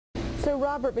So,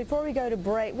 Robert, before we go to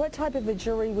break, what type of a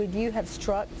jury would you have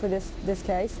struck for this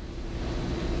case?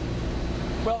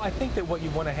 Well, I think that what you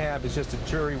want to have is just a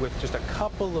jury with just a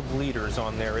couple of leaders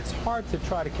on there. It's hard to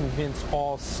try to convince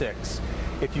all six.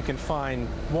 If you can find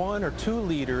one or two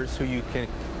leaders who you can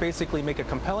basically make a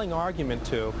compelling argument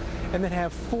to, and then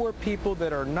have four people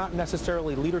that are not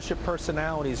necessarily leadership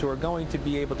personalities who are going to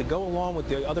be able to go along with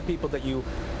the other people that you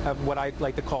have, what I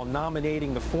like to call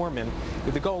nominating the foreman.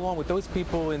 If you go along with those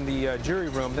people in the jury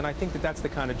room, then I think that that's the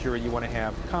kind of jury you want to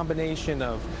have. Combination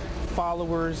of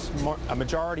followers, a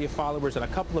majority of followers, and a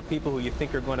couple of people who you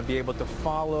think are going to be able to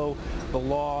follow the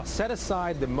law. Set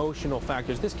aside the emotional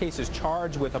factors. This case is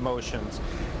charged with emotions,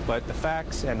 but the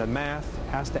facts and the math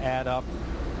has to add up.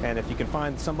 And if you can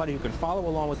find somebody who can follow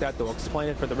along with that, they'll explain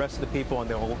it for the rest of the people, and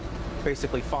they'll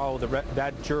basically follow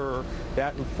that juror,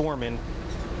 that foreman,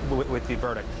 with the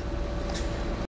verdict.